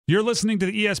You're listening to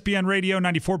the ESPN Radio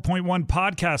 94.1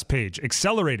 podcast page,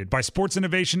 accelerated by Sports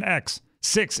Innovation X.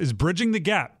 6 is bridging the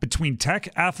gap between tech,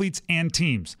 athletes, and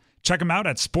teams. Check them out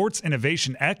at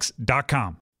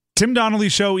sportsinnovationx.com. Tim Donnelly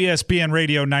Show, ESPN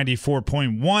Radio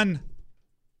 94.1.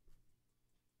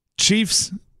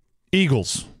 Chiefs,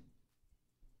 Eagles.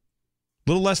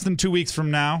 A little less than 2 weeks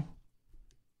from now.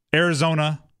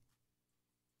 Arizona.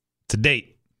 It's a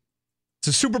date. It's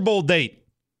a Super Bowl date.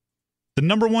 The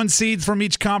number one seeds from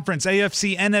each conference,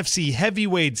 AFC, NFC,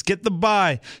 heavyweights, get the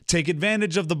bye. Take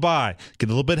advantage of the bye. Get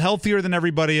a little bit healthier than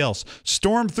everybody else.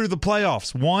 Storm through the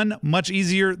playoffs. One much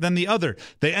easier than the other.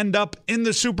 They end up in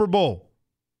the Super Bowl.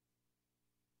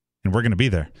 And we're going to be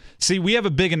there. See, we have a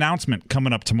big announcement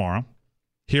coming up tomorrow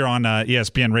here on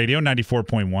ESPN Radio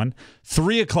 94.1.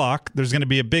 3 o'clock, there's going to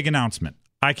be a big announcement.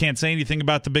 I can't say anything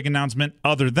about the big announcement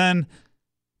other than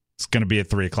it's going to be at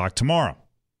 3 o'clock tomorrow.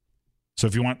 So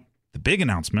if you want the big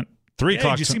announcement, 3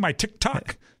 o'clock. Did you see my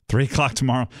TikTok? 3 o'clock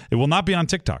tomorrow. It will not be on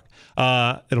TikTok.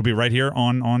 It'll be right here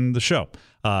on the show.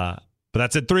 But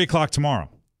that's at 3 o'clock tomorrow.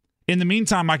 In the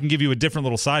meantime, I can give you a different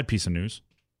little side piece of news.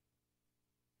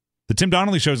 The Tim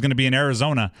Donnelly Show is going to be in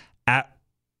Arizona at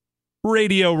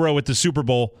Radio Row at the Super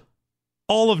Bowl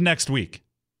all of next week.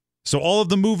 So all of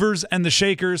the movers and the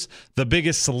shakers, the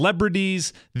biggest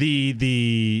celebrities,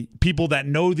 the people that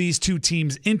know these two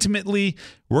teams intimately,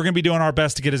 we're going to be doing our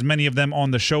best to get as many of them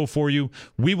on the show for you.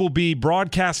 We will be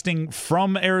broadcasting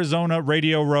from Arizona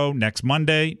Radio Row next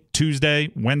Monday,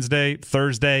 Tuesday, Wednesday,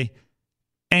 Thursday,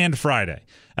 and Friday.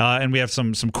 And we have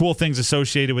some cool things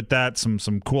associated with that,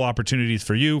 some cool opportunities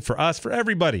for you, for us, for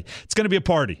everybody. It's going to be a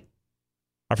party.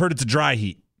 I've heard it's a dry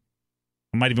heat.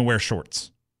 I might even wear shorts.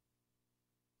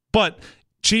 But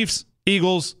Chiefs,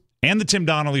 Eagles, and the Tim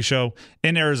Donnelly Show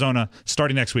in Arizona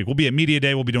starting next week. We'll be at Media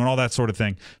Day. We'll be doing all that sort of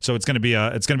thing. So it's going to be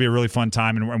a really fun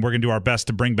time, and we're going to do our best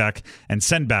to bring back and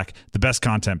send back the best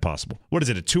content possible. What is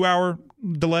it, a 2-hour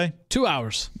delay? 2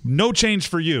 hours. No change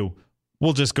for you.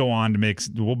 We'll just go on to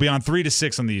we'll be on 3 to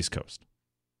 6 on the East Coast.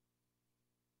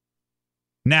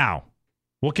 Now,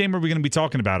 what game are we going to be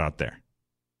talking about out there?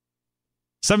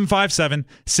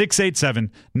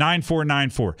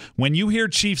 757-687-9494. When you hear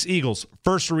Chiefs Eagles,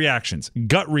 first reactions,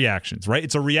 gut reactions, right?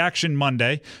 It's a reaction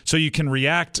Monday, so you can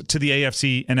react to the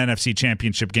AFC and NFC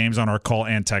championship games on our call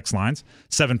and text lines,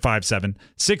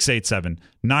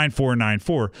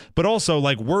 757-687-9494. But also,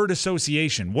 like, word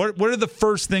association. What are the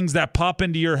first things that pop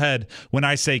into your head when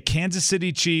I say Kansas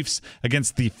City Chiefs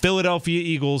against the Philadelphia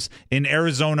Eagles in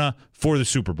Arizona for the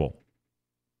Super Bowl?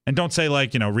 And don't say,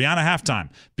 like, Rihanna halftime,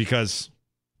 because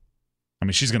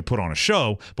she's going to put on a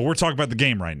show, but we're talking about the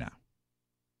game right now.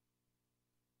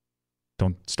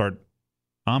 Don't start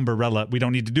umbrella. We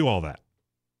don't need to do all that.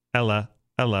 Ella.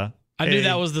 I knew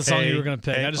that was the song you were going to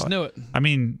pick. I just knew it.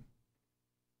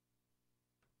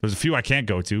 There's a few I can't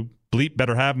go to. Bleep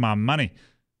better have my money.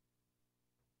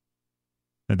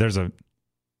 There's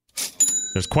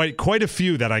quite a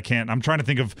few that I can't. I'm trying to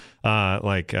think of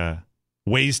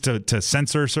ways to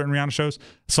censor certain Rihanna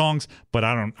songs, but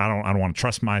I don't want to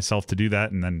trust myself to do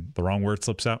that, and then the wrong word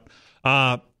slips out.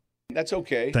 That's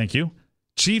okay. Thank you.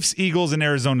 Chiefs, Eagles in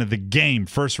Arizona, the game,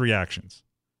 first reactions.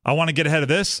 I want to get ahead of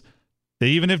this.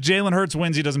 Even if Jalen Hurts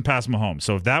wins, he doesn't pass Mahomes.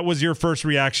 So if that was your first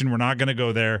reaction, we're not going to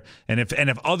go there. And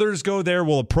if others go there,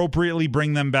 we'll appropriately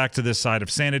bring them back to this side of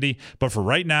sanity. But for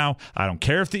right now, I don't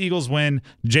care if the Eagles win.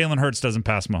 Jalen Hurts doesn't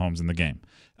pass Mahomes in the game.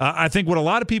 I think what a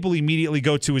lot of people immediately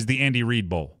go to is the Andy Reid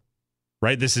Bowl,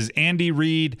 right? This is Andy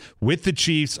Reid with the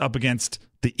Chiefs up against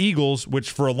the Eagles, which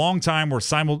for a long time were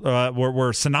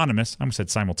synonymous. I almost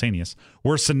said simultaneous.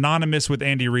 We're synonymous with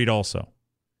Andy Reid also.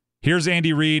 Here's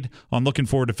Andy Reid on looking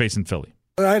forward to facing Philly.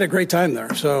 I had a great time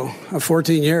there. So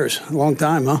 14 years, a long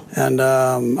time, huh? And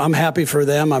I'm happy for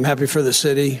them. I'm happy for the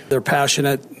city. They're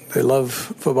passionate. They love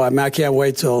football. I can't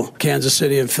wait till Kansas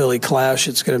City and Philly clash.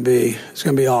 It's going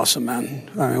to be awesome, man.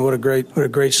 What a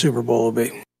great Super Bowl it'll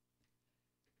be.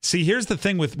 See, here's the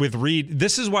thing with Reid.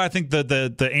 This is why I think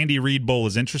the Andy Reid Bowl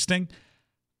is interesting.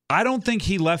 I don't think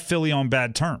he left Philly on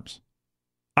bad terms.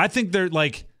 I think they're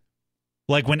like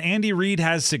when Andy Reid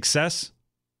has success,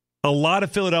 a lot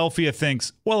of Philadelphia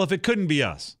thinks, well, if it couldn't be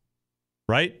us,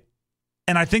 right?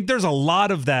 And I think there's a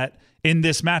lot of that in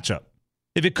this matchup.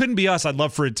 If it couldn't be us, I'd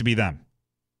love for it to be them,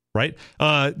 right?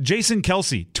 Jason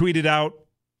Kelce tweeted out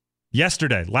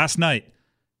last night,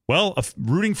 well,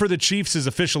 rooting for the Chiefs is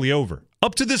officially over.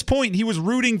 Up to this point, he was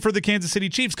rooting for the Kansas City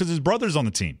Chiefs because his brother's on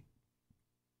the team.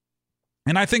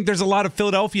 And I think there's a lot of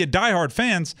Philadelphia diehard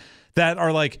fans that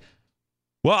are like,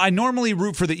 well, I normally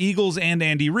root for the Eagles and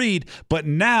Andy Reid, but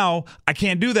now I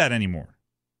can't do that anymore.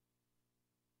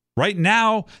 Right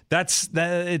now,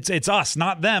 it's us,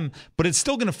 not them, but it's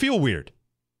still going to feel weird.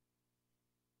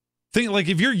 Think like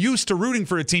if you're used to rooting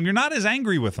for a team, you're not as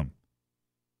angry with them.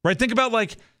 Right? Think about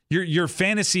like your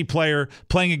fantasy player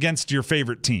playing against your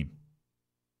favorite team.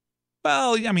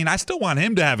 Well, I mean, I still want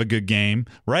him to have a good game,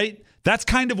 right? That's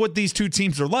kind of what these two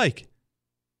teams are like.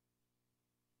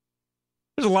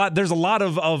 There's a lot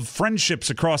of friendships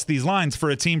across these lines for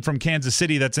a team from Kansas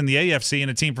City that's in the AFC and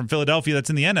a team from Philadelphia that's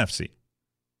in the NFC.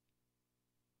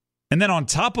 And then on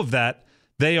top of that,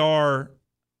 they are,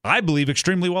 I believe,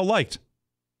 extremely well liked.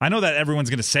 I know that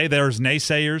everyone's going to say there's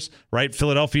naysayers, right?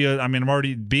 Philadelphia, I mean, I'm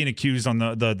already being accused on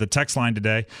the text line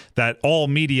today that all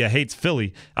media hates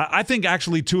Philly. I think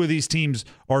actually two of these teams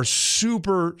are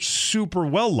super, super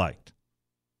well liked.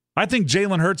 I think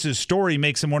Jalen Hurts' story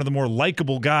makes him one of the more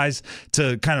likable guys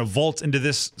to kind of vault into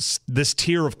this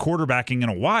tier of quarterbacking in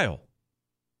a while.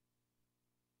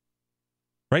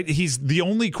 Right? He's the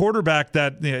only quarterback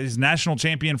that is national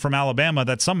champion from Alabama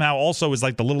that somehow also is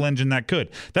like the little engine that could.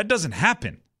 That doesn't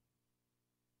happen.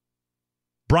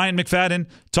 Brian McFadden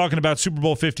talking about Super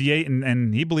Bowl 58,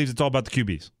 and he believes it's all about the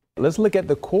QBs. Let's look at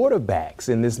the quarterbacks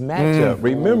in this matchup.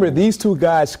 Remember, these two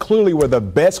guys clearly were the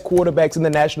best quarterbacks in the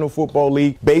National Football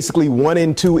League, basically 1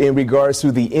 and 2 in regards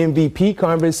to the MVP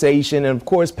conversation. And, of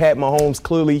course, Pat Mahomes,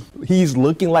 clearly he's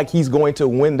looking like he's going to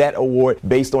win that award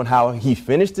based on how he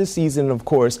finished the season and, of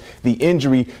course, the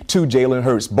injury to Jalen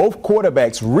Hurts. Both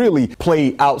quarterbacks really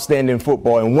played outstanding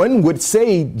football. And one would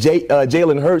say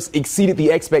Jalen Hurts exceeded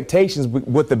the expectations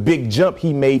with the big jump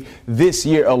he made this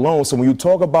year alone. So when you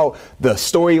talk about the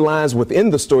storylines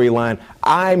within the storyline,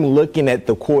 I'm looking at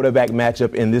the quarterback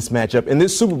matchup in this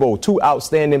Super Bowl. Two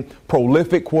outstanding,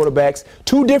 prolific quarterbacks,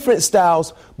 two different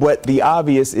styles, but the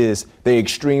obvious is they're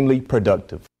extremely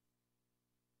productive.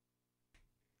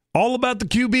 All about the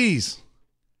QBs.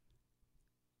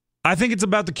 I think it's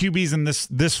about the QBs in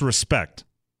this respect.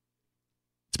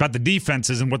 It's about the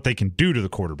defenses and what they can do to the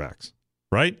quarterbacks,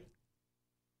 right?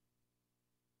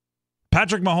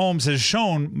 Patrick Mahomes has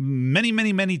shown many,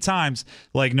 many, many times,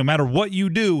 like no matter what you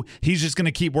do, he's just going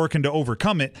to keep working to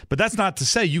overcome it. But that's not to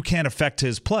say you can't affect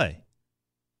his play.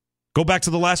 Go back to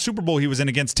the last Super Bowl he was in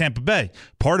against Tampa Bay.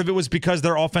 Part of it was because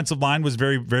their offensive line was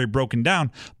very, very broken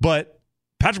down. But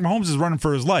Patrick Mahomes is running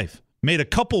for his life. Made a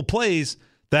couple plays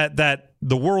that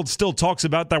the world still talks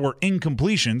about that were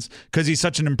incompletions because he's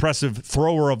such an impressive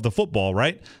thrower of the football,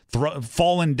 right?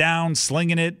 Falling down,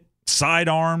 slinging it,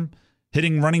 sidearm,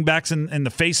 hitting running backs in the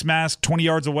face mask 20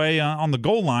 yards away on the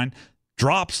goal line,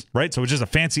 drops, right? So it's just a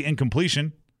fancy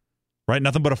incompletion, right?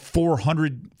 Nothing but a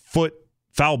 400-foot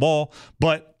foul ball.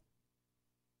 But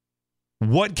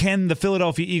what can the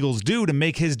Philadelphia Eagles do to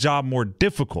make his job more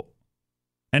difficult?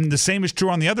 And the same is true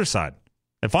on the other side.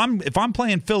 If I'm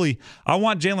playing Philly, I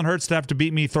want Jalen Hurts to have to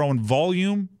beat me throwing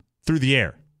volume through the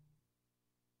air.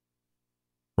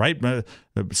 Right?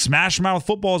 Smash mouth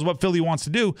football is what Philly wants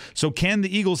to do. So can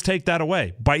the Eagles take that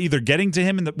away by either getting to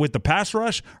him with the pass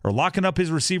rush or locking up his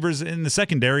receivers in the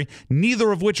secondary,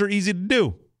 neither of which are easy to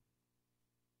do?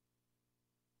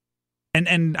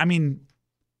 And I mean,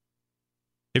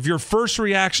 if your first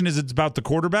reaction is it's about the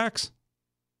quarterbacks,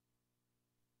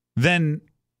 then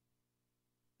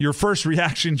your first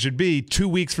reaction should be 2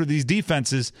 weeks for these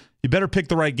defenses. You better pick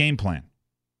the right game plan.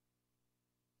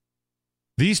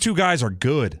 These two guys are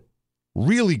good,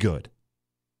 really good.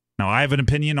 Now, I have an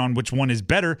opinion on which one is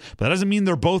better, but that doesn't mean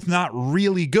they're both not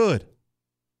really good.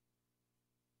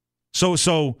 So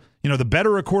the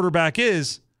better a quarterback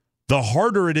is, the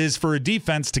harder it is for a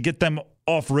defense to get them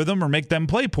off rhythm or make them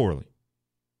play poorly.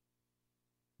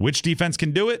 Which defense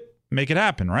can do it? Make it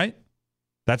happen, right?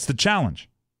 That's the challenge.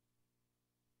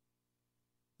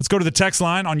 Let's go to the text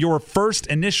line on your first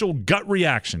initial gut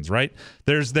reactions, right?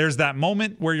 There's that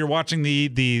moment where you're watching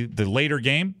the later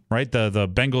game, right? The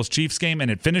Bengals-Chiefs game,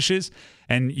 and it finishes,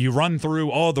 and you run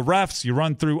through all the refs, you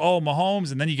run through all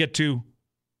Mahomes, and then you get to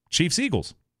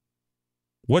Chiefs-Eagles.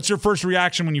 What's your first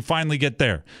reaction when you finally get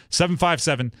there?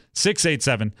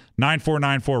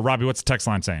 757-687-9494. Robbie, what's the text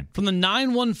line saying? From the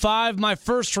 915, my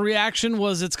first reaction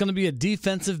was it's going to be a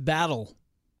defensive battle.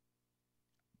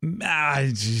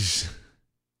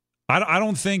 I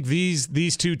don't think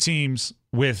these two teams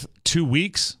with 2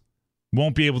 weeks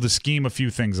won't be able to scheme a few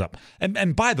things up.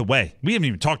 And by the way, we haven't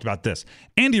even talked about this.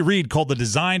 Andy Reid called the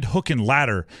designed hook and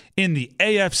ladder in the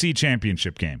AFC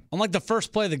Championship game. Unlike the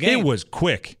first play of the game. It was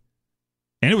quick.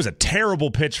 And it was a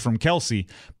terrible pitch from Kelsey,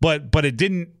 but it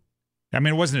didn't, I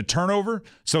mean, it wasn't a turnover,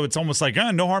 so it's almost like,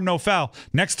 no harm, no foul.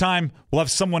 Next time, we'll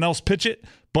have someone else pitch it,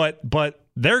 but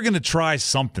they're going to try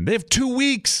something. They have 2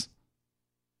 weeks.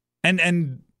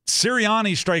 And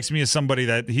Sirianni strikes me as somebody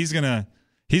that he's gonna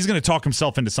He's going to talk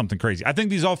himself into something crazy. I think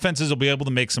these offenses will be able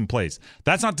to make some plays.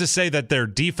 That's not to say that their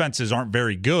defenses aren't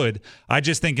very good. I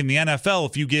just think in the NFL,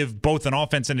 if you give both an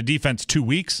offense and a defense 2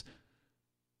 weeks,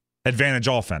 advantage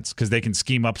offense because they can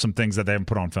scheme up some things that they haven't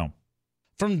put on film.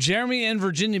 From Jeremy in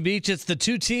Virginia Beach, it's the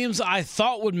two teams I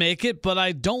thought would make it, but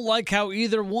I don't like how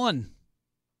either won.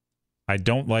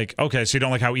 Okay, so you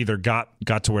don't like how either got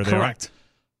to where they are? Correct.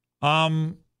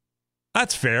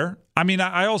 That's fair. I mean,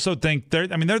 I also think they're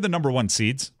the number one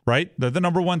seeds, right? They're the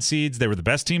number one seeds. They were the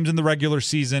best teams in the regular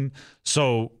season.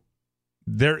 So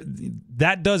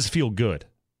that does feel good.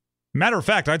 Matter of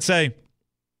fact, I'd say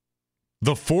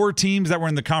the 4 teams that were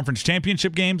in the conference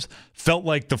championship games felt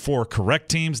like the 4 correct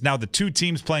teams. Now the 2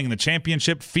 teams playing in the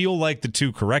championship feel like the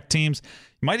 2 correct teams.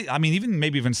 Maybe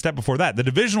even step before that. The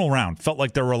divisional round felt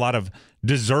like there were a lot of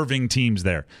deserving teams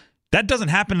there. That doesn't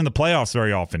happen in the playoffs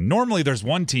very often. Normally there's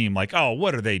one team like, oh,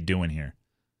 what are they doing here?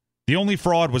 The only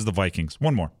fraud was the Vikings.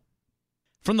 One more.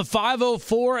 From the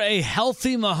 504, a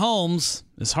healthy Mahomes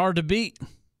is hard to beat.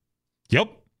 Yep.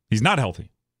 He's not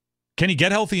healthy. Can he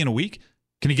get healthy in a week?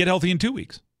 Can he get healthy in 2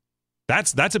 weeks?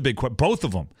 That's a big question. Both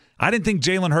of them. I didn't think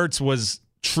Jalen Hurts was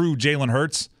true Jalen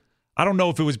Hurts. I don't know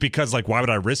if it was because, why would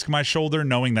I risk my shoulder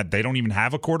knowing that they don't even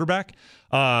have a quarterback?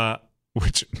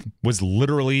 Which was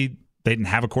literally, they didn't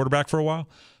have a quarterback for a while.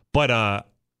 But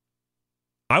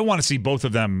I want to see both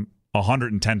of them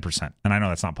 110%. And I know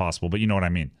that's not possible, but you know what I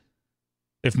mean.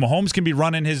 If Mahomes can be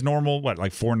running his normal,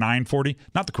 4.9 40,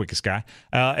 not the quickest guy,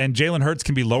 and Jalen Hurts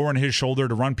can be lowering his shoulder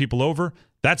to run people over,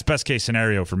 that's best case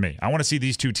scenario for me. I want to see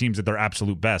these 2 teams at their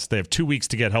absolute best. They have 2 weeks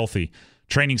to get healthy.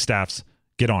 Training staffs,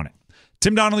 get on it.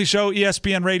 Tim Donnelly Show,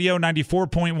 ESPN Radio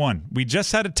 94.1. We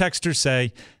just had a texter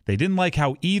say they didn't like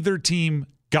how either team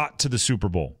got to the Super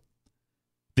Bowl.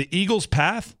 The Eagles'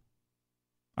 path,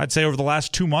 I'd say over the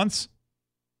last 2 months,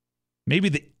 maybe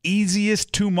the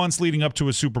easiest 2 months leading up to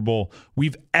a Super Bowl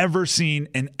we've ever seen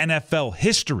in NFL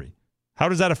history. How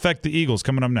does that affect the Eagles?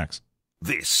 Coming up next.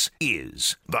 This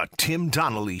is the Tim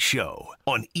Donnelly Show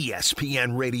on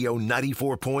ESPN Radio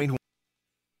 94.1.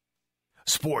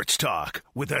 Sports talk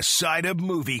with a side of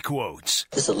movie quotes.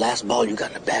 This is the last ball you got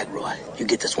in the bag, Roy. You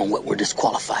get this one, we're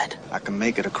disqualified. I can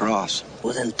make it across.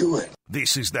 Well, then do it.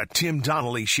 This is the Tim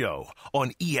Donnelly Show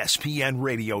on ESPN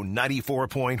Radio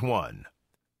 94.1.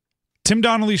 Tim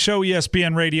Donnelly Show,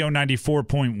 ESPN Radio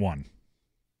 94.1.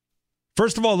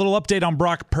 First of all, a little update on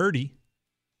Brock Purdy.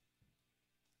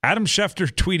 Adam Schefter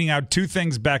tweeting out 2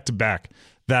 things back to back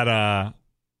that are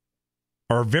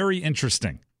very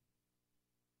interesting.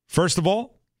 First of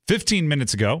all, 15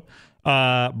 minutes ago,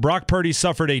 Brock Purdy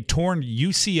suffered a torn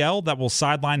UCL that will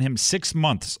sideline him 6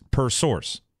 months per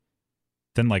source.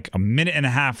 Then a minute and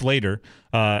a half later,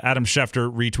 Adam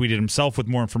Schefter retweeted himself with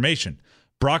more information.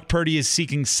 Brock Purdy is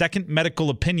seeking second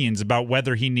medical opinions about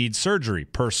whether he needs surgery,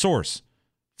 per source.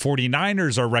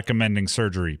 49ers are recommending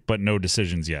surgery, but no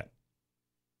decisions yet.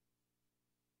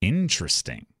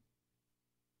 Interesting.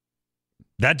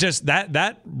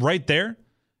 That right there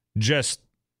just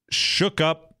shook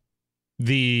up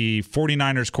the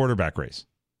 49ers quarterback race.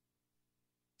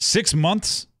 6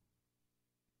 months,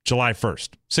 July 1st.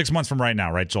 6 months from right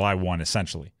now, right? July 1,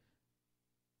 essentially.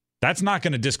 That's not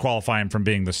going to disqualify him from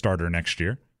being the starter next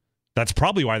year. That's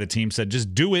probably why the team said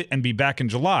just do it and be back in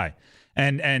July.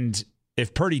 And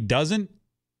if Purdy doesn't,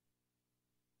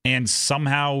 and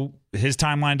somehow his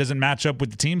timeline doesn't match up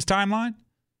with the team's timeline,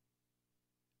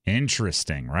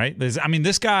 interesting, right?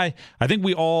 This guy, I think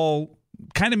we all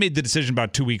kind of made the decision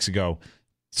about 2 weeks ago.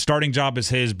 Starting job is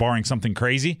his, barring something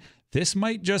crazy. This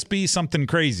might just be something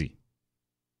crazy.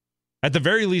 At the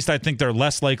very least, I think they're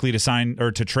less likely to sign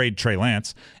or to trade Trey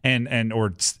Lance and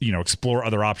explore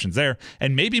other options there,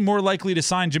 and maybe more likely to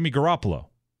sign Jimmy Garoppolo.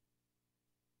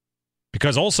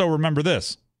 Because also remember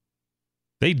this.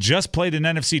 They just played an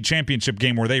NFC championship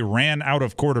game where they ran out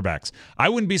of quarterbacks. I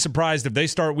wouldn't be surprised if they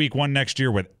start week 1 next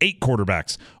year with 8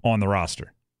 quarterbacks on the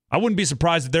roster. I wouldn't be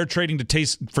surprised if they're trading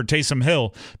for Taysom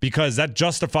Hill because that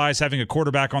justifies having a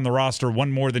quarterback on the roster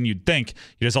one more than you'd think.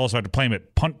 You just also have to play him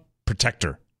at punt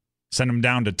protector. Send him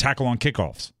down to tackle on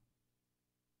kickoffs.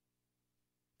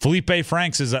 Felipe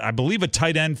Franks is, I believe, a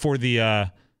tight end for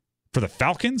the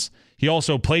Falcons. He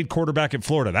also played quarterback at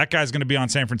Florida. That guy's going to be on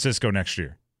San Francisco next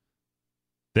year.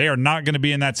 They are not going to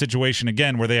be in that situation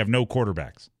again where they have no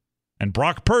quarterbacks. And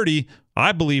Brock Purdy,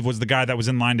 I believe, was the guy that was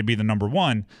in line to be the number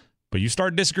 1. But you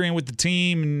start disagreeing with the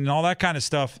team and all that kind of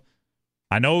stuff.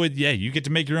 I know, you get to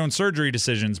make your own surgery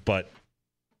decisions, but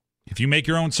if you make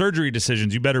your own surgery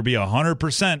decisions, you better be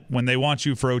 100% when they want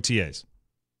you for OTAs.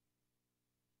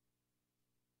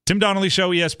 Tim Donnelly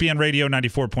Show, ESPN Radio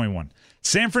 94.1.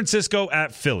 San Francisco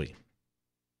at Philly.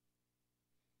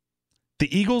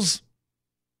 the Eagles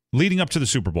leading up to the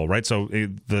Super Bowl, right? So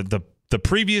the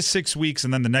previous 6 weeks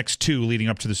and then the next 2 leading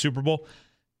up to the Super Bowl,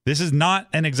 this is not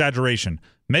an exaggeration.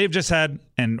 May have just had,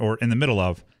 or in the middle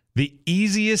of, the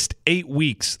easiest 8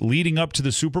 weeks leading up to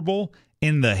the Super Bowl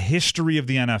in the history of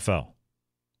the NFL.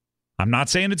 I'm not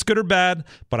saying it's good or bad,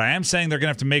 but I am saying they're going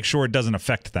to have to make sure it doesn't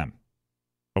affect them.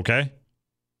 Okay? Going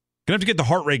to have to get the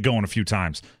heart rate going a few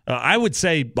times. I would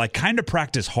say, kind of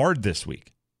practice hard this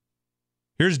week.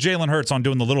 Here's Jalen Hurts on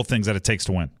doing the little things that it takes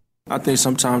to win. I think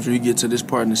sometimes when you get to this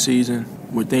part in the season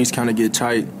where things kind of get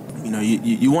tight,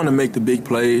 you want to make the big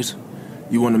plays.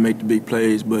 You want to make the big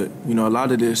plays, but, a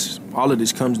lot of this, all of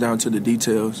this comes down to the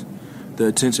details, the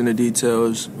attention to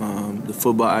details, the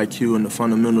football IQ and the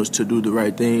fundamentals to do the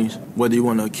right things, whether you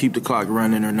want to keep the clock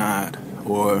running or not,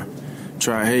 or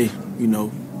try,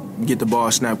 get the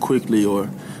ball snapped quickly, or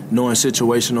knowing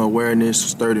situational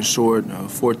awareness, 3rd and short,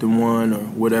 4th and 1, or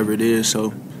whatever it is.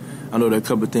 So I know there are a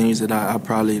couple of things that I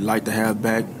probably like to have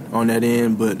back on that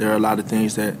end, but there are a lot of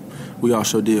things that we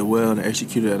also did well and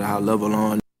executed at a high level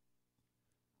on.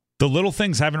 The little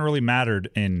things haven't really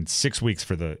mattered in 6 weeks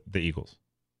for the Eagles.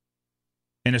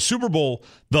 In a Super Bowl,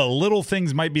 the little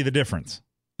things might be the difference.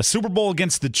 A Super Bowl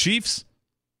against the Chiefs,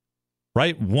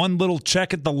 right? One little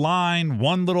check at the line,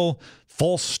 one little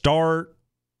false start,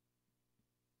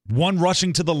 one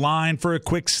rushing to the line for a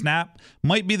quick snap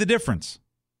might be the difference.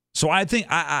 So I think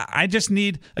I just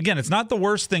need, again, it's not the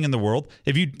worst thing in the world.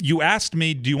 If you asked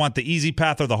me, do you want the easy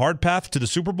path or the hard path to the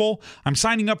Super Bowl? I'm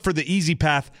signing up for the easy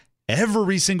path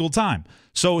every single time.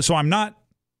 So I'm not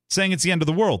saying it's the end of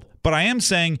the world, but I am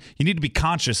saying you need to be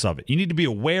conscious of it. You need to be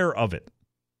aware of it.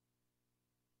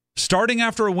 Starting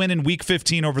after a win in Week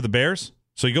 15 over the Bears,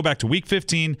 so you go back to Week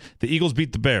 15, the Eagles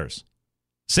beat the Bears.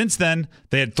 Since then,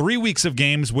 they had 3 weeks of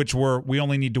games which were, we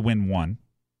only need to win 1,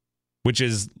 which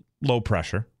is low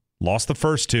pressure. Lost the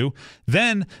first 2.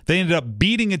 Then they ended up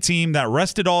beating a team that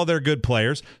rested all their good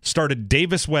players, started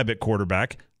Davis Webb at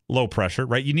quarterback, low pressure,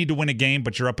 right? You need to win a game,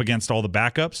 but you're up against all the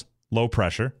backups, low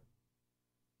pressure.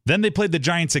 Then they played the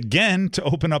Giants again to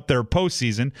open up their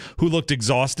postseason, who looked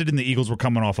exhausted, and the Eagles were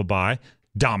coming off a bye,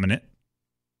 dominant.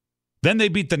 Then they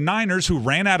beat the Niners, who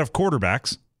ran out of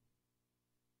quarterbacks,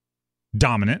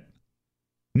 dominant.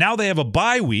 Now they have a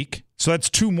bye week, so that's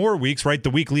 2 more weeks, right? The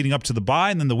week leading up to the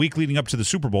bye and then the week leading up to the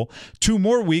Super Bowl. 2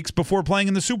 more weeks before playing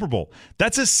in the Super Bowl.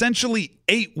 That's essentially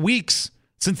 8 weeks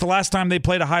since the last time they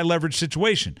played a high-leverage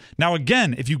situation. Now,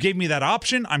 again, if you gave me that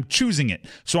option, I'm choosing it.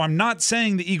 So I'm not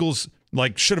saying the Eagles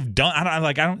should have done.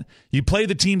 I don't. You play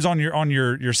the teams on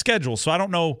your schedule, so I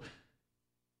don't know.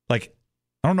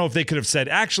 I don't know if they could have said,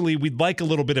 actually, we'd like a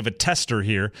little bit of a tester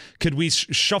here. Could we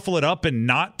shuffle it up and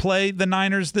not play the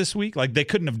Niners this week? They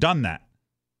couldn't have done that.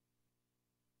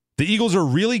 The Eagles are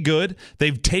really good.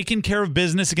 They've taken care of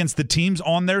business against the teams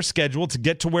on their schedule to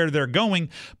get to where they're going.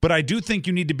 But I do think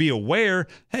you need to be aware,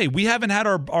 hey, we haven't had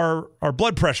our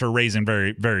blood pressure raising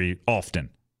very, very often.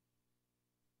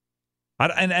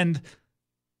 I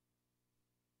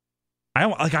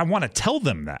want to tell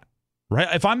them that, right?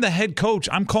 If I'm the head coach,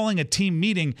 I'm calling a team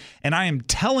meeting and I am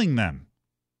telling them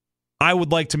I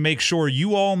would like to make sure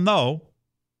you all know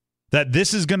that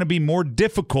this is going to be more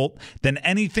difficult than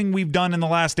anything we've done in the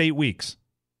last 8 weeks.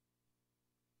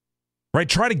 Right?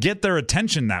 Try to get their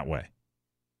attention that way.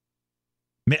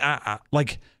 I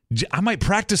might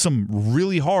practice them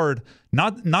really hard,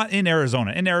 not in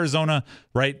Arizona. In Arizona,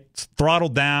 right, throttle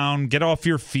down, get off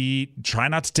your feet, try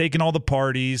not to take in all the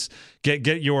parties, get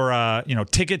your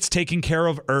tickets taken care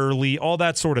of early, all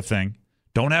that sort of thing.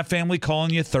 Don't have family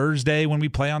calling you Thursday when we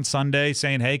play on Sunday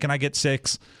saying, hey, can I get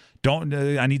 6?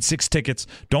 I need 6 tickets.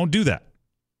 Don't do that.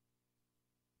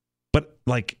 But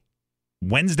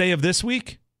Wednesday of this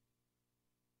week,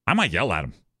 I might yell at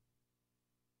him.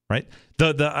 Right?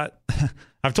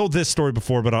 I've told this story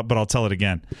before, but I'll tell it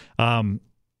again.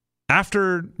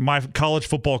 After my college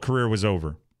football career was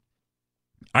over,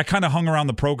 I kind of hung around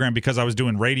the program because I was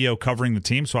doing radio covering the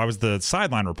team, so I was the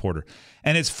sideline reporter.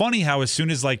 And it's funny how as soon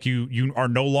as you are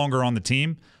no longer on the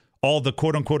team, all the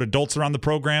quote unquote adults around the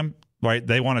program, right?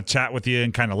 They want to chat with you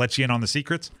and kind of let you in on the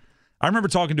secrets. I remember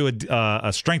talking to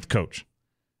a strength coach,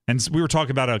 and we were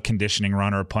talking about a conditioning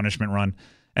run or a punishment run.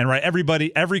 And right,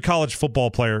 every college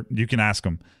football player, you can ask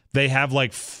them, they have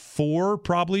 4,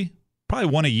 probably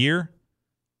 1 a year,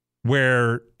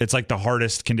 where it's the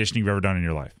hardest conditioning you've ever done in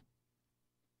your life.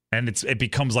 And it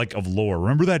becomes of lore.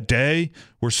 Remember that day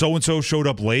where so-and-so showed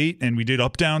up late and we did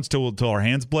up-downs till our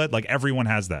hands bled? Everyone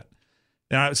has that.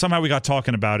 And somehow we got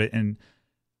talking about it, and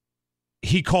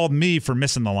he called me for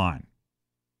missing the line.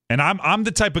 And I'm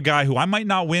the type of guy who I might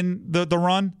not win the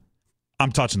run.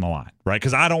 I'm touching the line, right?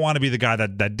 Because I don't want to be the guy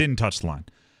that didn't touch the line.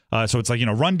 So it's like,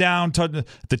 run down to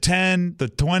the 10, the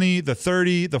 20, the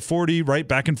 30, the 40, right,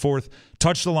 back and forth,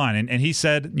 touch the line. And he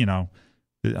said,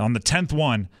 on the 10th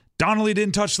one, Donnelly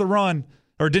didn't touch the run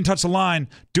or didn't touch the line.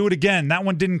 Do it again. That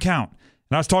one didn't count.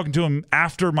 And I was talking to him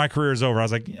after my career is over. I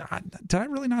was like, did I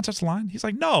really not touch the line? He's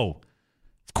like, no.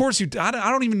 Of course you – I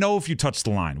don't even know if you touched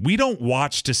the line. We don't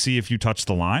watch to see if you touched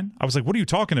the line. I was like, what are you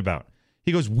talking about?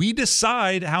 He goes, we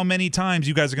decide how many times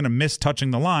you guys are going to miss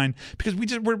touching the line because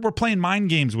we're playing mind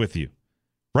games with you,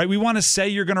 right? We want to say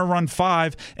you're going to run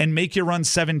 5 and make you run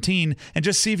 17 and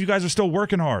just see if you guys are still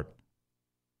working hard.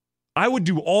 I would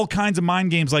do all kinds of mind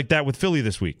games like that with Philly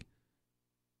this week.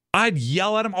 I'd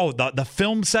yell at him. Oh, the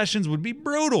film sessions would be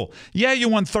brutal. Yeah, you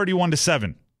won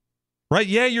 31-7, right?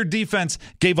 Yeah, your defense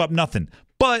gave up nothing,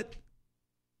 but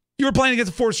you were playing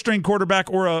against a 4th-string quarterback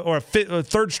or a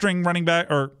 3rd-string running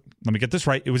back, or let me get this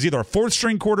right. It was either a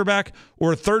 4th-string quarterback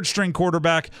or a 3rd-string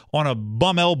quarterback on a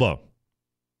bum elbow.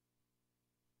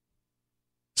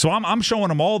 So I'm showing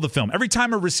them all the film. Every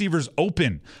time a receiver's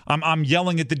open, I'm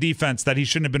yelling at the defense that he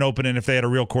shouldn't have been open, and if they had a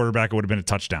real quarterback, it would have been a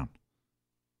touchdown.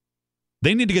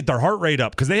 They need to get their heart rate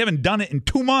up because they haven't done it in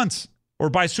 2 months,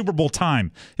 or by Super Bowl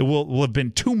time. It will have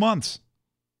been 2 months.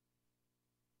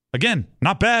 Again,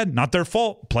 not bad, not their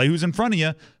fault. Play who's in front of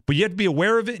you, but you have to be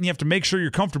aware of it and you have to make sure you're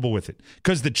comfortable with it.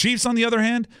 Because the Chiefs, on the other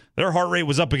hand, their heart rate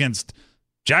was up against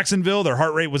Jacksonville. Their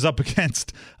heart rate was up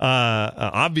against,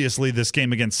 obviously, this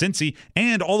game against Cincy.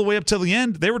 And all the way up till the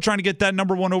end, they were trying to get that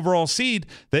number 1 overall seed.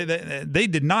 They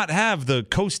did not have the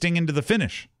coasting into the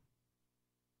finish.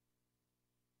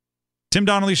 Tim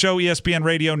Donnelly Show, ESPN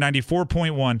Radio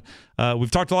 94.1.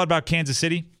 We've talked a lot about Kansas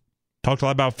City. Talked a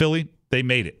lot about Philly. They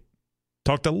made it.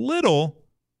 Talked a little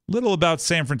about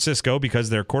San Francisco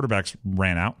because their quarterbacks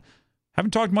ran out.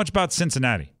 Haven't talked much about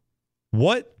Cincinnati.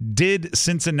 What did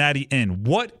Cincinnati end?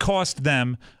 What cost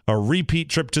them a repeat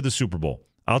trip to the Super Bowl?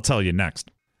 I'll tell you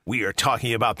next. We are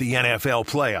talking about the NFL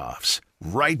playoffs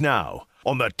right now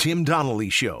on the Tim Donnelly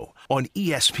Show on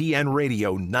ESPN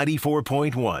Radio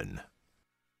 94.1.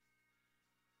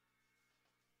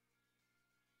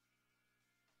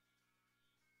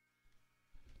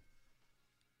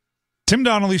 Tim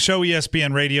Donnelly Show,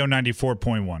 ESPN Radio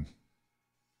 94.1.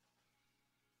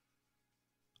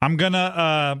 I'm going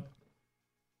to,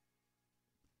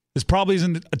 this probably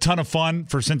isn't a ton of fun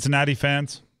for Cincinnati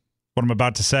fans, what I'm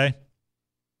about to say.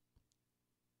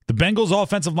 The Bengals'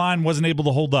 offensive line wasn't able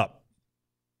to hold up.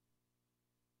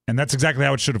 And that's exactly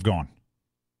how it should have gone.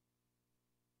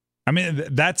 I mean,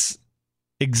 that's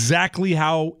exactly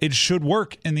how it should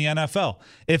work in the NFL.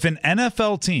 If an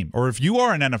NFL team, or if you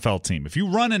are an NFL team, if you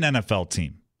run an NFL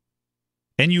team,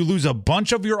 and you lose a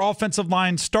bunch of your offensive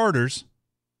line starters,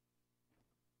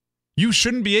 you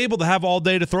shouldn't be able to have all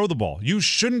day to throw the ball. You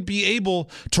shouldn't be able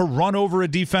to run over a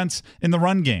defense in the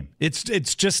run game. It's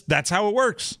just, that's how it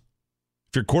works.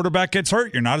 If your quarterback gets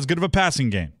hurt, you're not as good of a passing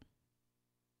game.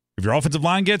 If your offensive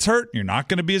line gets hurt, you're not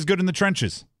going to be as good in the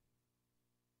trenches.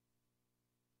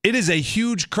 It is a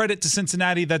huge credit to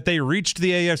Cincinnati that they reached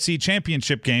the AFC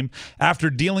Championship game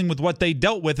after dealing with what they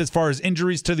dealt with as far as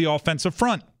injuries to the offensive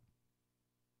front.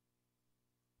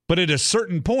 But at a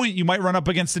certain point, you might run up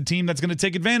against a team that's going to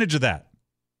take advantage of that.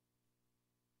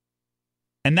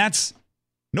 And that's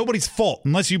nobody's fault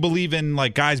unless you believe in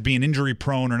like guys being injury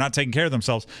prone or not taking care of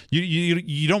themselves.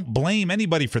 You don't blame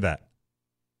anybody for that.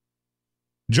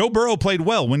 Joe Burrow played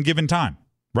well when given time,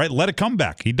 right? Let it come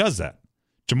back. He does that.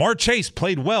 Jamar Chase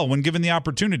played well when given the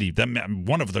opportunity.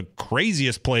 One of the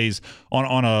craziest plays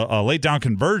on a late down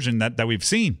conversion that we've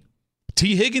seen.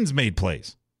 T. Higgins made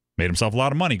plays. Made himself a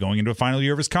lot of money going into a final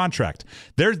year of his contract.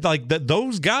 There's like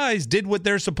those guys did what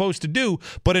they're supposed to do,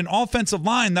 but an offensive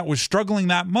line that was struggling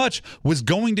that much was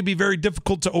going to be very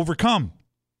difficult to overcome.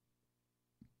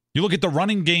 You look at the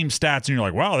running game stats and you're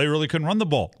like, wow, they really couldn't run the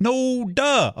ball. No,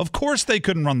 duh. Of course they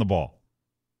couldn't run the ball.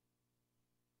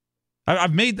 I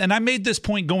made this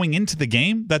point going into the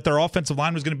game that their offensive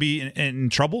line was going to be in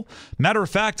trouble. Matter of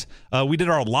fact, we did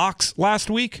our locks last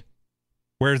week,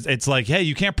 where it's like, hey,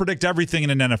 you can't predict everything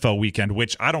in an NFL weekend,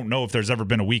 which I don't know if there's ever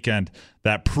been a weekend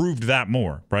that proved that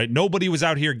more, right? Nobody was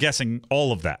out here guessing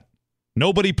all of that.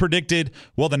 Nobody predicted,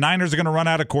 well, the Niners are going to run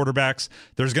out of quarterbacks.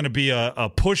 There's going to be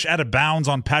a push out of bounds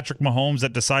on Patrick Mahomes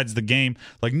that decides the game.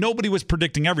 Like, nobody was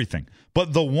predicting everything.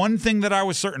 But the one thing that I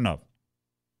was certain of,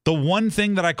 the one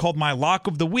thing that I called my lock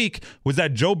of the week was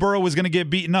that Joe Burrow was going to get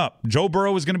beaten up. Joe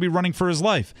Burrow was going to be running for his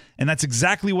life. And that's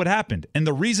exactly what happened. And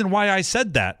the reason why I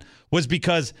said that was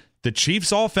because the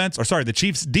Chiefs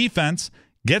defense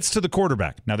gets to the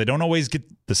quarterback. Now, they don't always get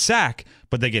the sack,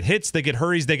 but they get hits, they get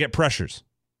hurries, they get pressures.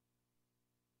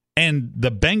 And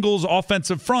the Bengals'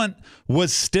 offensive front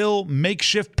was still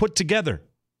makeshift put together.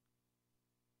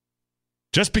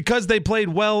 Just because they played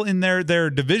well in their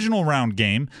divisional round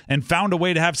game and found a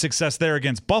way to have success there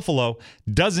against Buffalo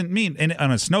doesn't mean,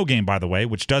 on a snow game, by the way,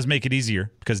 which does make it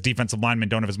easier because defensive linemen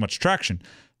don't have as much traction.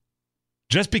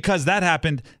 Just because that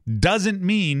happened doesn't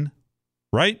mean,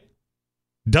 right?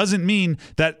 Doesn't mean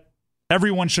that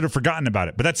everyone should have forgotten about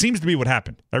it. But that seems to be what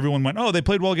happened. Everyone went, oh, they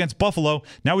played well against Buffalo.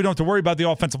 Now we don't have to worry about the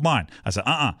offensive line. I said,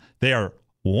 They are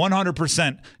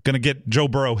 100% going to get Joe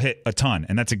Burrow hit a ton.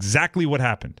 And that's exactly what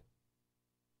happened.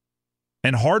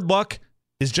 And hard luck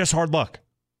is just hard luck,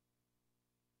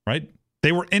 right?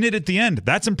 They were in it at the end.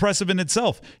 That's impressive in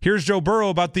itself. Here's Joe Burrow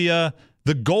about the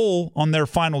goal on their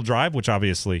final drive, which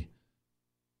obviously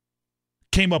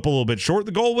came up a little bit short.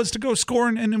 The goal was to go score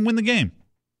and win the game.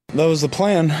 That was the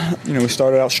plan. We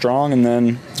started out strong and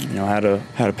then, had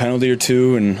a penalty or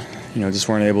two and, just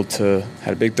weren't able to,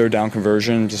 had a big third down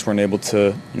conversion, just weren't able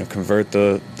to, convert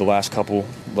the last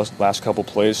couple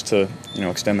plays to,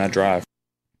 extend that drive.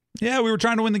 Yeah, we were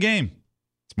trying to win the game.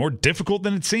 It's more difficult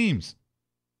than it seems.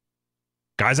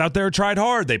 Guys out there tried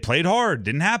hard. They played hard.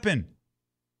 Didn't happen.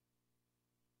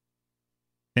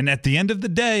 And at the end of the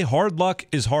day, hard luck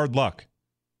is hard luck.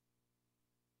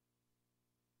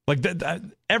 Like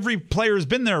every player has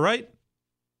been there, right?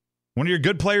 One of your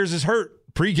good players is hurt.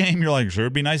 Pre-game, you're like, sure,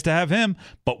 it'd be nice to have him,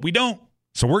 but we don't.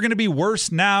 So we're going to be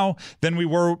worse now than we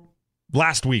were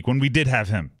last week when we did have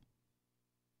him.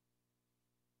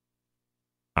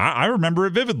 I remember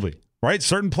it vividly, right?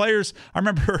 Certain players, I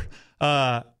remember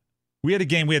we had a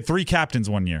game, we had 3 captains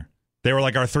one year. They were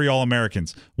like our 3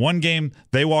 All-Americans. One game,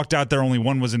 they walked out there, only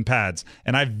one was in pads.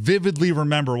 And I vividly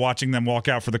remember watching them walk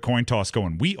out for the coin toss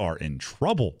going, we are in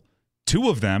trouble. 2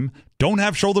 of them don't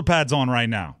have shoulder pads on right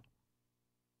now.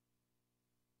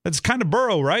 That's kind of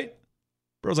Burrow, right?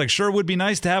 Burrow's like, sure, it would be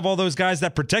nice to have all those guys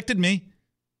that protected me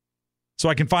so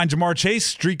I can find Jamar Chase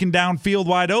streaking downfield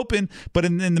wide open. But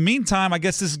in the meantime, I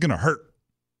guess this is going to hurt.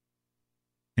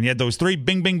 And you had those 3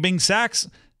 bing, bing, bing sacks.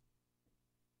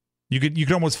 You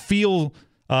could almost feel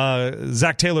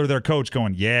Zach Taylor, their coach,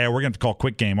 going, yeah, we're going to call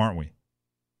quick game, aren't we?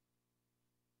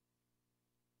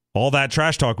 All that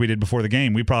trash talk we did before the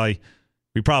game, we probably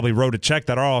wrote a check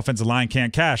that our offensive line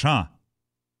can't cash, huh?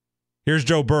 Here's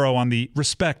Joe Burrow on the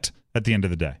respect at the end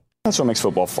of the day. That's what makes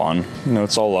football fun.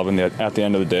 It's all love. And at the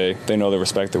end of the day, they know the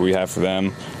respect that we have for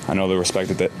them. I know the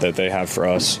respect that they have for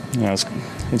us.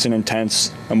 It's an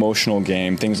intense, emotional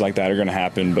game. Things like that are going to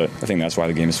happen, but I think that's why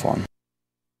the game is fun.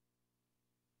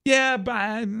 Yeah, but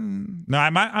I'm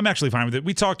actually fine with it.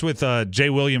 We talked with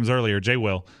Jay Williams earlier, Jay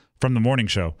Will, from the morning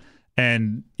show.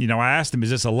 And, I asked him,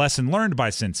 is this a lesson learned by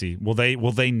Cincy?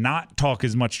 Will they not talk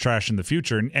as much trash in the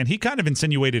future? And he kind of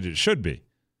insinuated it should be.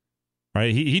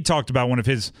 Right? He talked about one of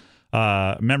his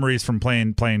memories from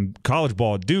playing college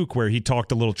ball at Duke, where he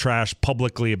talked a little trash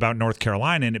publicly about North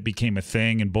Carolina, and it became a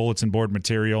thing and bulletin board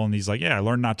material. And he's like, yeah, I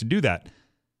learned not to do that.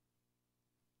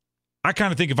 I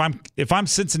kind of think if I'm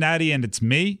Cincinnati and it's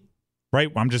me,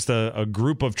 right, I'm just a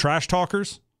group of trash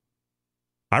talkers.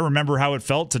 I remember how it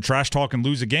felt to trash talk and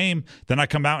lose a game. Then I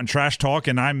come out and trash talk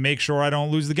and I make sure I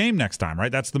don't lose the game next time, right?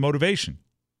 That's the motivation.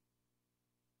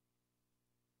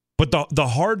 But the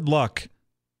hard luck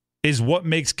is what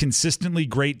makes consistently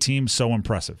great teams so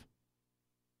impressive.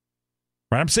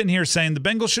 Right? I'm sitting here saying the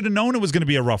Bengals should have known it was going to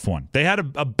be a rough one. They had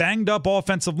a banged-up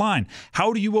offensive line.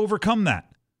 How do you overcome that?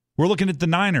 We're looking at the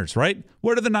Niners, right?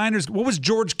 What was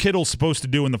George Kittle supposed to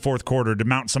do in the fourth quarter to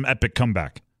mount some epic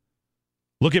comeback?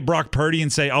 Look at Brock Purdy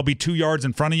and say, I'll be 2 yards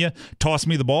in front of you. Toss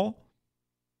me the ball.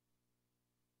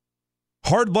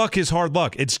 Hard luck is hard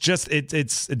luck. It's just,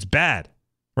 it's bad,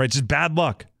 right? It's just bad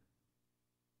luck.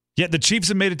 Yet the Chiefs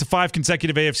have made it to 5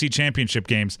 consecutive AFC championship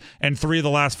games and 3 of the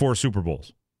last 4 Super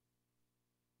Bowls.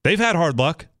 They've had hard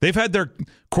luck. They've had their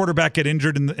quarterback get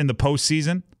injured in the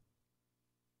postseason.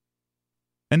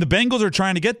 And the Bengals are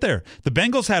trying to get there. The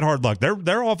Bengals had hard luck.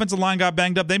 Their offensive line got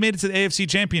banged up. They made it to the AFC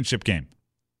championship game.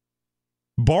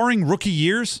 Barring rookie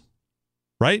years,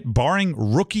 right? Barring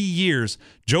rookie years,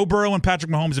 Joe Burrow and Patrick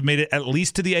Mahomes have made it at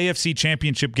least to the AFC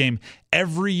championship game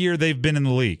every year they've been in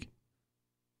the league.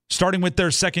 Starting with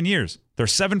their second years. They're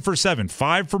 7 for 7.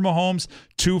 5 for Mahomes,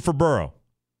 2 for Burrow.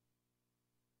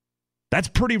 That's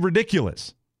pretty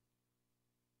ridiculous.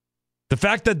 The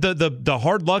fact that the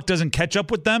hard luck doesn't catch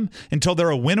up with them until they're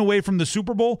a win away from the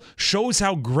Super Bowl shows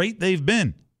how great they've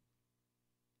been.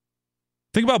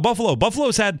 Think about Buffalo.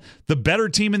 Buffalo's had the better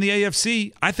team in the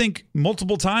AFC, I think,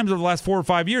 multiple times over the last 4 or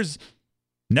 5 years.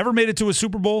 Never made it to a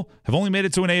Super Bowl, have only made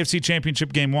it to an AFC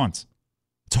championship game once.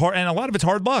 It's hard, and a lot of it's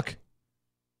hard luck.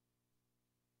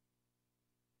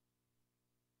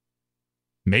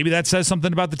 Maybe that says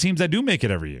something about the teams that do make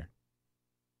it every year.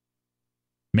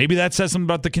 Maybe that says something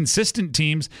about the consistent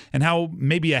teams and how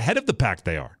maybe ahead of the pack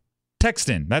they are. Text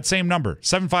in that same number,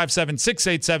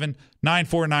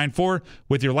 757-687-9494,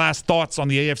 with your last thoughts on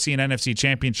the AFC and NFC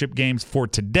championship games for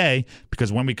today,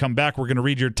 because when we come back, we're going to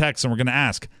read your text and we're going to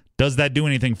ask, does that do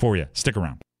anything for you? Stick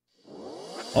around.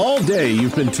 All day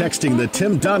you've been texting the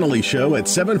Tim Donnelly Show at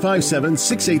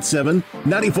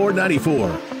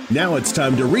 757-687-9494. Now it's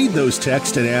time to read those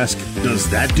texts and ask, does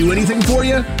that do anything for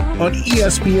you? On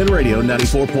ESPN Radio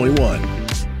 94.1.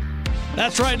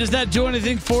 That's right. Does that do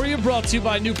anything for you? Brought to you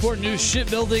by Newport News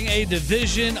Shipbuilding, a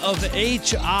division of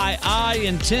HII.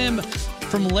 And Tim,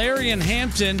 from Larry and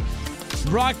Hampton,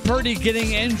 Brock Purdy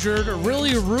getting injured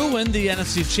really ruined the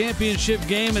NFC Championship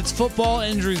game. It's football.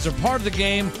 Injuries are part of the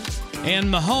game. And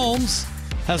Mahomes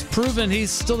has proven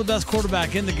he's still the best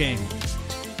quarterback in the game.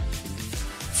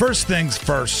 First things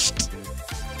first,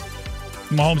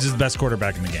 Mahomes is the best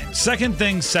quarterback in the game. Second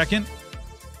things second,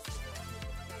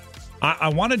 I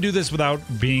want to do this without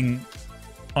being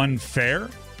unfair,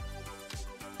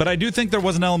 but I do think there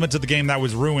was an element to the game that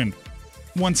was ruined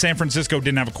when San Francisco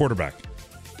didn't have a quarterback.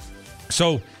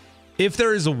 So if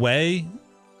there is a way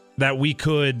that we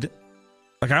could,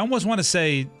 like, I almost want to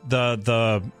say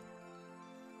the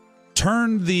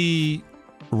turn the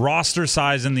roster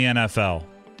size in the NFL.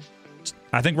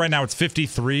 I think right now it's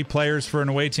 53 players for an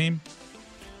away team.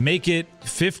 Make it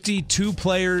 52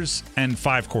 players and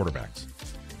 5 quarterbacks.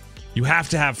 You have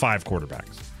to have 5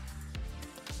 quarterbacks.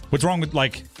 What's wrong with,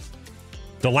 like,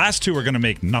 the last 2 are going to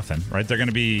make nothing, right? They're going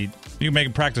to be, you can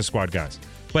make practice squad guys.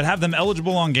 But have them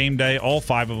eligible on game day, all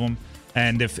 5 of them.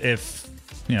 And if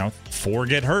 4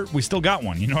 get hurt, we still got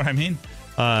one. You know what I mean?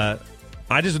 I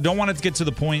just don't want it to get to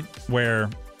the point where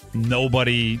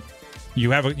nobody,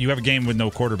 you have a game with no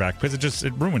quarterback, because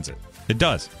it ruins it. It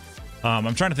does.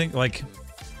 I'm trying to think, of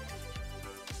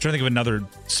another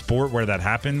sport where that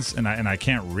happens, and I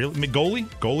can't really.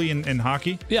 Goalie in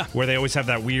hockey, yeah, where they always have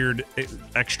that weird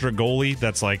extra goalie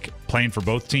that's like playing for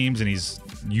both teams, and he's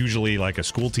usually like a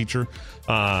school teacher.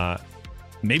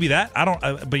 Maybe that, I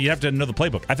don't. But you have to know the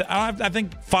playbook. I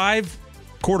think 5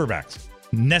 quarterbacks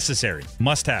necessary,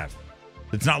 must have.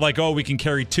 It's not like, we can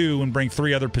carry 2 and bring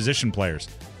 3 other position players.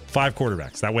 5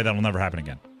 quarterbacks. That way, that'll never happen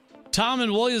again. Tom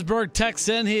in Williamsburg texts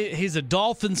in. He's a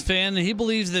Dolphins fan, and he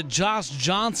believes that Josh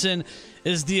Johnson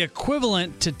is the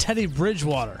equivalent to Teddy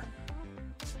Bridgewater.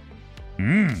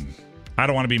 I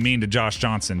don't want to be mean to Josh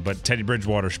Johnson, but Teddy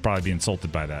Bridgewater should probably be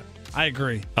insulted by that. I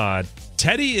agree.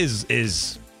 Teddy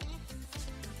is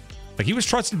like, he was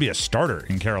trusted to be a starter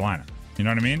in Carolina. You know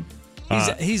what I mean?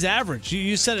 He's average.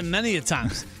 You said it many a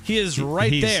times. He is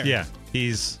there. Yeah,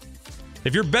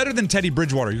 if you're better than Teddy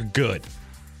Bridgewater, you're good.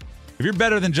 If you're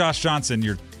better than Josh Johnson,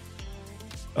 you're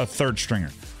a third stringer.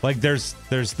 Like, there's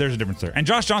a difference there. And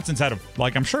Josh Johnson's had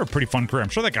I'm sure a pretty fun career. I'm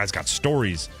sure that guy's got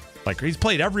stories. Like, he's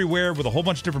played everywhere with a whole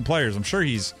bunch of different players. I'm sure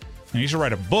he should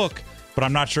write a book, but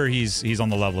I'm not sure he's on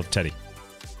the level of Teddy.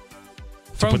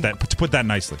 To put that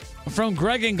nicely. From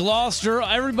Greg in Gloucester,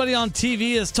 everybody on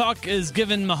TV is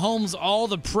giving Mahomes all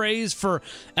the praise for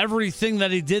everything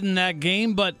that he did in that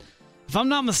game, but if I'm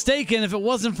not mistaken, if it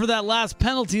wasn't for that last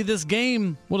penalty, this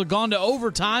game would have gone to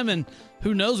overtime, and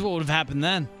who knows what would have happened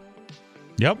then.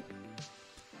 Yep.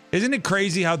 Isn't it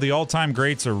crazy how the all-time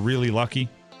greats are really lucky?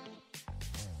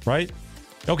 Right?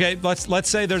 Okay, let's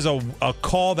say there's a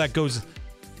call that goes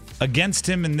against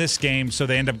him in this game, so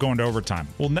they end up going to overtime.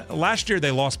 Well, last year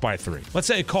they lost by 3. Let's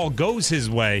say a call goes his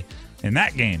way in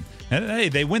that game, and hey,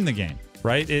 they win the game,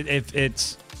 right?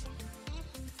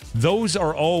 Those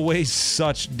are always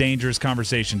such dangerous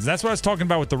conversations. That's what I was talking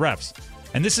about with the refs.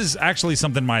 And this is actually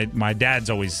something my dad's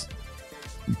always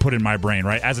put in my brain,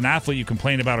 right? As an athlete, you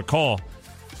complain about a call.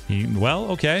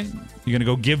 Okay. You're going to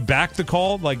go give back the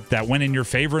call like that went in your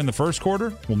favor in the first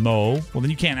quarter? Well, no. Well,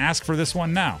 then you can't ask for this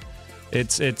one now.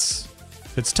 It's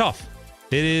tough.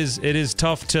 It is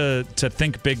tough to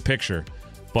think big picture.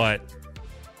 But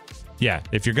yeah,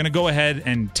 if you're going to go ahead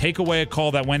and take away a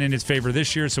call that went in his favor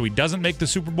this year so he doesn't make the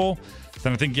Super Bowl,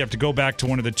 then I think you have to go back to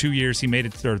one of the 2 years he made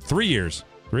it, or 3 years.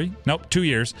 3? Nope, 2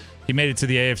 years. He made it to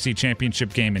the AFC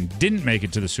Championship game and didn't make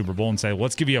it to the Super Bowl, and say,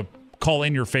 let's give you a call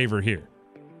in your favor here.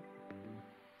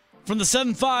 From the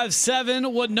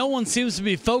 757, what no one seems to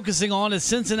be focusing on is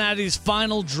Cincinnati's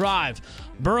final drive.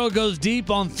 Burrow goes deep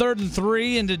on 3rd and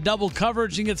 3 into double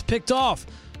coverage and gets picked off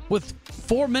with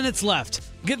 4 minutes left.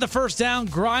 Get the first down,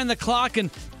 grind the clock,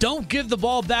 and don't give the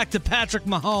ball back to Patrick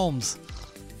Mahomes.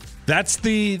 That's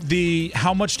the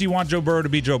how much do you want Joe Burrow to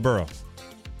be Joe Burrow?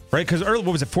 Right? Because what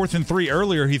was it, 4th and 3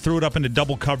 earlier, he threw it up into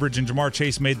double coverage and Jamar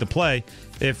Chase made the play.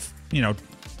 If,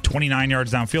 29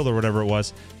 yards downfield or whatever it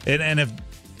was. And if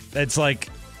it's like,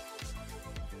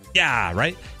 Yeah,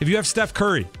 right? If you have Steph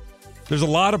Curry, there's a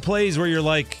lot of plays where you're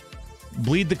like,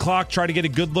 bleed the clock, try to get a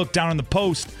good look down in the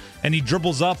post, and he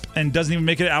dribbles up and doesn't even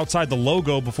make it outside the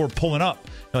logo before pulling up.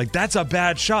 You're like, that's a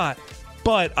bad shot.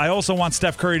 But I also want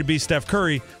Steph Curry to be Steph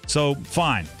Curry, so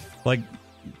fine. Like,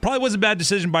 probably was a bad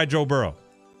decision by Joe Burrow.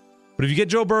 But if you get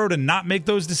Joe Burrow to not make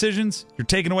those decisions, you're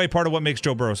taking away part of what makes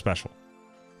Joe Burrow special.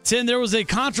 Tim, there was a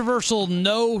controversial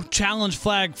no challenge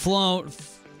flag thrown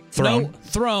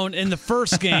in the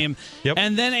first game, Yep.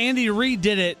 And then Andy Reid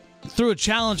did it threw a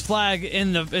challenge flag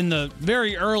in the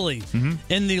very early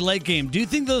in the late game. Do you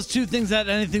think those two things had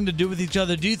anything to do with each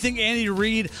other? Do you think Andy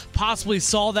Reid possibly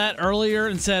saw that earlier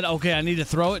and said, okay, I need to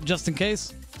throw it just in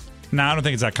case? No, I don't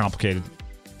think it's that complicated.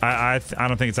 I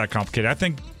don't think it's that complicated. I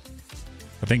think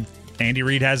Andy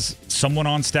Reid has someone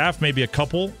on staff, maybe a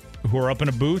couple, who are up in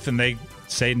a booth and they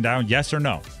say down yes or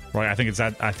no. Right? I think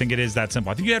it is that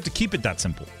simple. I think you have to keep it that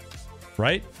simple.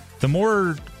 Right? The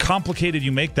more complicated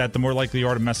you make that, the more likely you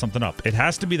are to mess something up. It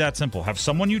has to be that simple. Have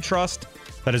someone you trust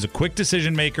that is a quick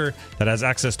decision maker, that has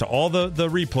access to all the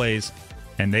replays,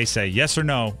 and they say yes or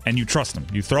no, and you trust them.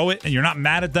 You throw it, and you're not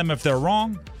mad at them if they're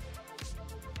wrong.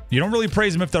 You don't really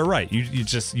praise them if they're right.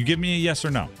 You give me a yes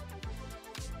or no.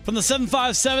 From the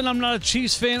 757, I'm not a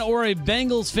Chiefs fan or a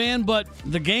Bengals fan, but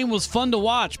the game was fun to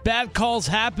watch. Bad calls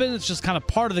happen. It's just kind of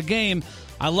part of the game.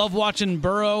 I love watching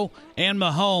Burrow and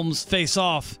Mahomes face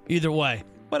off either way.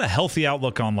 What a healthy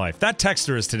outlook on life. That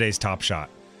texter is today's top shot.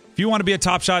 If you want to be a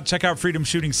top shot, check out Freedom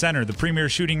Shooting Center, the premier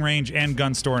shooting range and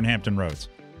gun store in Hampton Roads.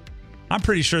 I'm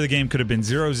pretty sure the game could have been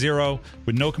 0-0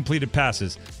 with no completed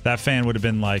passes. That fan would have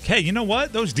been like, hey, you know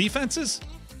what? Those defenses,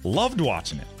 loved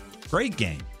watching it. Great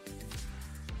game.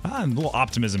 A little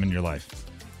optimism in your life.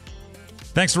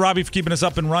 Thanks to Robbie for keeping us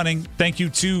up and running. Thank you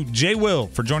to Jay Will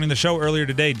for joining the show earlier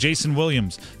today. Jason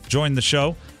Williams joined the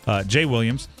show. Jay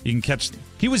Williams, you can catch.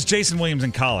 He was Jason Williams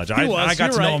in college. I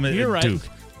got to know him at Duke.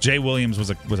 Jay Williams was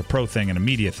a pro thing and a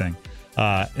media thing,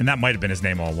 and that might have been his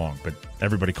name all along. But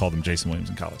everybody called him Jason Williams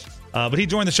in college. But he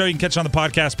joined the show. You can catch it on the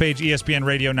podcast page, ESPN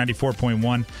Radio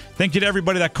 94.1. Thank you to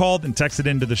everybody that called and texted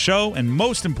into the show, and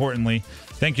most importantly,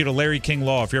 thank you to Larry King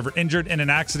Law. If you're ever injured in an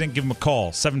accident, give him a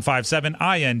call.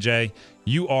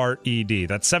 757-INJ-URED.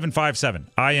 That's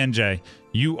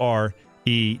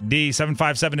 757-INJ-URED.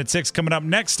 757 at 6 coming up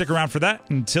next. Stick around for that.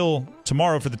 Until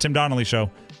tomorrow for the Tim Donnelly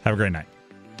Show. Have a great night.